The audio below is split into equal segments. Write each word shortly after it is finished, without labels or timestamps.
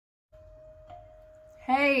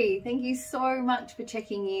Hey, thank you so much for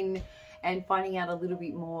checking in and finding out a little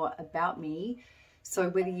bit more about me. So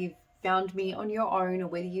whether you've found me on your own or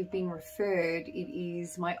whether you've been referred, it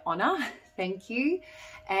is my honor. Thank you.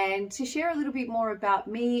 And to share a little bit more about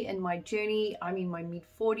me and my journey, I'm in my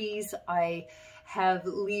mid-40s. I have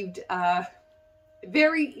lived a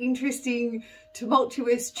very interesting,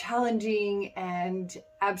 tumultuous, challenging, and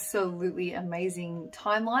absolutely amazing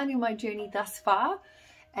timeline in my journey thus far.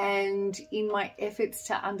 And in my efforts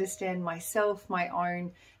to understand myself, my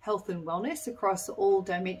own health and wellness across all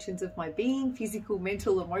dimensions of my being, physical,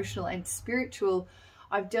 mental, emotional, and spiritual,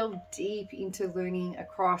 I've delved deep into learning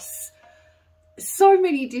across so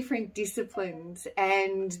many different disciplines,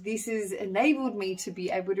 and this has enabled me to be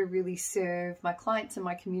able to really serve my clients and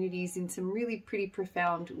my communities in some really pretty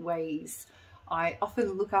profound ways. I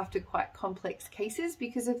often look after quite complex cases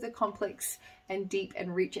because of the complex and deep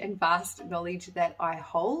and rich and vast knowledge that I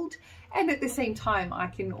hold. And at the same time, I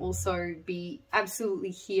can also be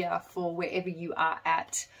absolutely here for wherever you are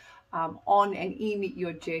at on and in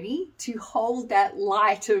your journey, to hold that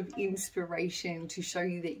light of inspiration to show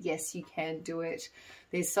you that yes, you can do it.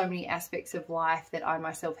 There's so many aspects of life that I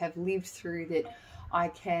myself have lived through that I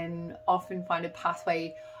can often find a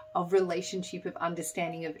pathway of relationship, of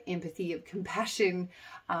understanding, of empathy, of compassion,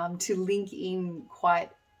 to link in quite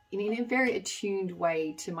in a very attuned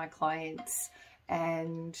way to my clients.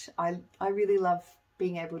 And I really love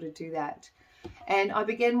being able to do that. And I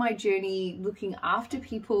began my journey looking after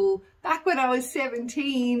people back when I was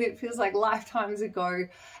 17. It feels like lifetimes ago.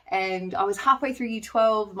 And I was halfway through year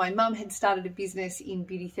 12. My mum had started a business in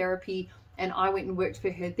beauty therapy, and I went and worked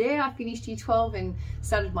for her there. I finished year 12 and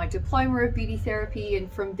started my diploma of beauty therapy.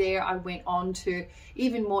 And from there, I went on to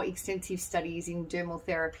even more extensive studies in dermal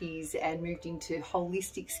therapies and moved into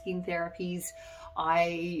holistic skin therapies.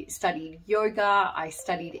 I studied yoga, I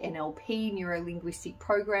studied NLP, neuro-linguistic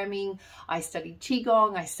programming, I studied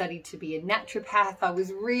Qigong, I studied to be a naturopath. I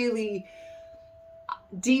was really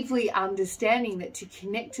deeply understanding that to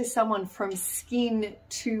connect to someone from skin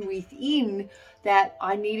to within, that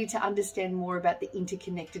I needed to understand more about the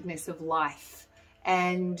interconnectedness of life.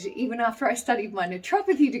 And even after I studied my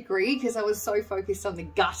naturopathy degree, because I was so focused on the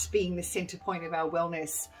gut being the center point of our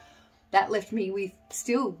wellness, that left me with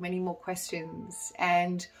still many more questions.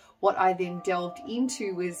 And what I then delved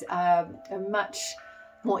into was a much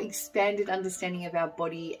more expanded understanding of our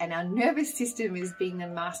body and our nervous system as being the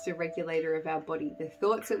master regulator of our body. The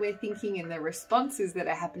thoughts that we're thinking and the responses that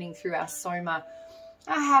are happening through our soma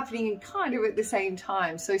are happening kind of at the same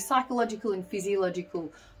time. So psychological and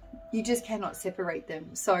physiological, you just cannot separate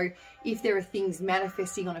them. So if there are things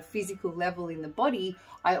manifesting on a physical level in the body,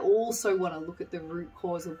 I also want to look at the root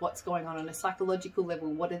cause of what's going on a psychological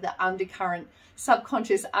level. What are the undercurrent,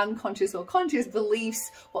 subconscious, unconscious, or conscious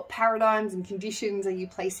beliefs? What paradigms and conditions are you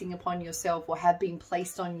placing upon yourself or have been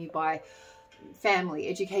placed on you by family,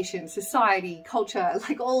 education, society, culture,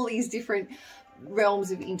 like all these different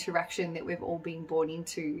realms of interaction that we've all been born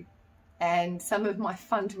into. And some of my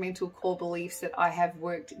fundamental core beliefs that I have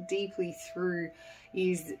worked deeply through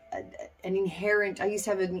is an inherent, I used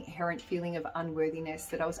to have an inherent feeling of unworthiness,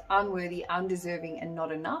 that I was unworthy, undeserving, and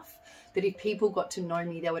not enough. That if people got to know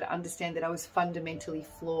me, they would understand that I was fundamentally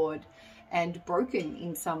flawed and broken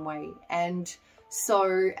in some way. And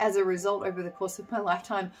so as a result, over the course of my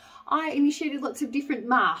lifetime, I initiated lots of different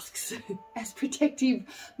masks as protective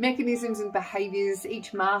mechanisms and behaviors.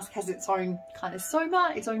 Each mask has its own kind of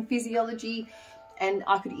soma, its own physiology, and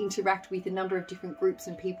I could interact with a number of different groups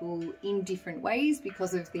and people in different ways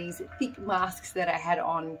because of these thick masks that I had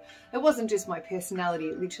on. It wasn't just my personality,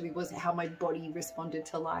 it literally was how my body responded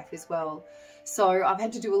to life as well. So I've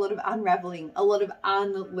had to do a lot of unraveling, a lot of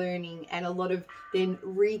unlearning, and a lot of then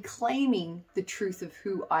reclaiming the truth of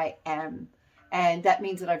who I am. And that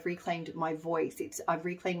means that I've reclaimed my voice. I've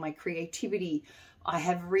reclaimed my creativity. I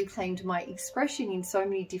have reclaimed my expression in so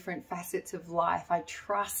many different facets of life. I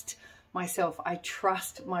trust myself. I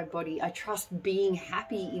trust my body. I trust being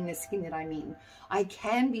happy in the skin that I'm in. I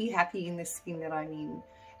can be happy in the skin that I'm in.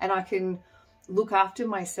 And I can look after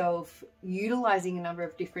myself utilizing a number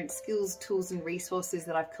of different skills, tools, and resources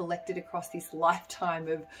that I've collected across this lifetime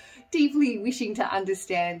of deeply wishing to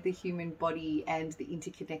understand the human body and the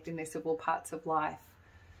interconnectedness of all parts of life.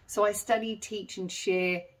 So I study, teach, and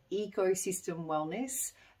share ecosystem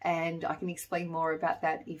wellness, and I can explain more about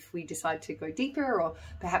that if we decide to go deeper, or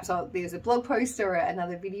perhaps there's a blog post or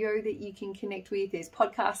another video that you can connect with. There's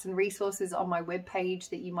podcasts and resources on my webpage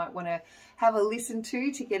that you might want to have a listen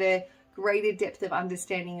to get a greater depth of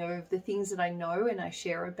understanding of the things that I know and I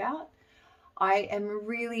share about. I am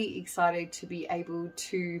really excited to be able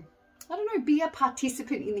to I don't know, be a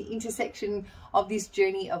participant in the intersection of this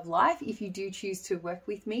journey of life. If you do choose to work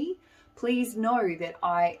with me, please know that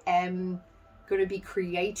I am going to be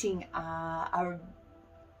creating a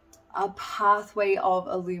pathway of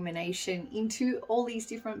illumination into all these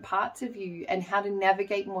different parts of you, and how to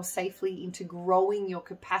navigate more safely into growing your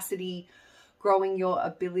capacity, growing your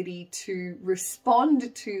ability to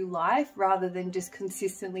respond to life rather than just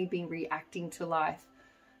consistently being reacting to life.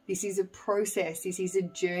 This is a process, this is a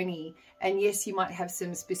journey, and yes, you might have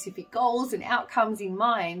some specific goals and outcomes in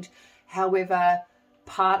mind. However,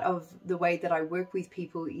 part of the way that I work with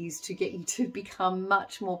people is to get you to become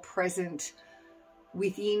much more present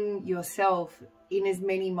within yourself in as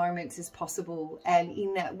many moments as possible, and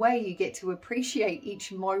in that way you get to appreciate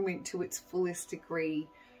each moment to its fullest degree.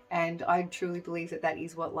 And I truly believe that that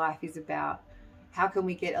is what life is about. How can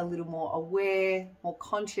we get a little more aware, more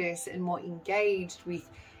conscious, and more engaged with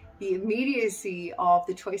the immediacy of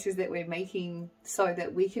the choices that we're making, so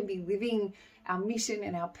that we can be living our mission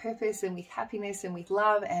and our purpose, and with happiness and with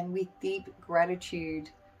love and with deep gratitude.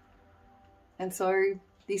 And so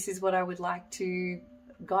this is what I would like to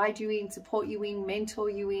guide you in, support you in,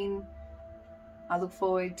 mentor you in. I look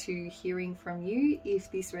forward to hearing from you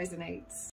if this resonates.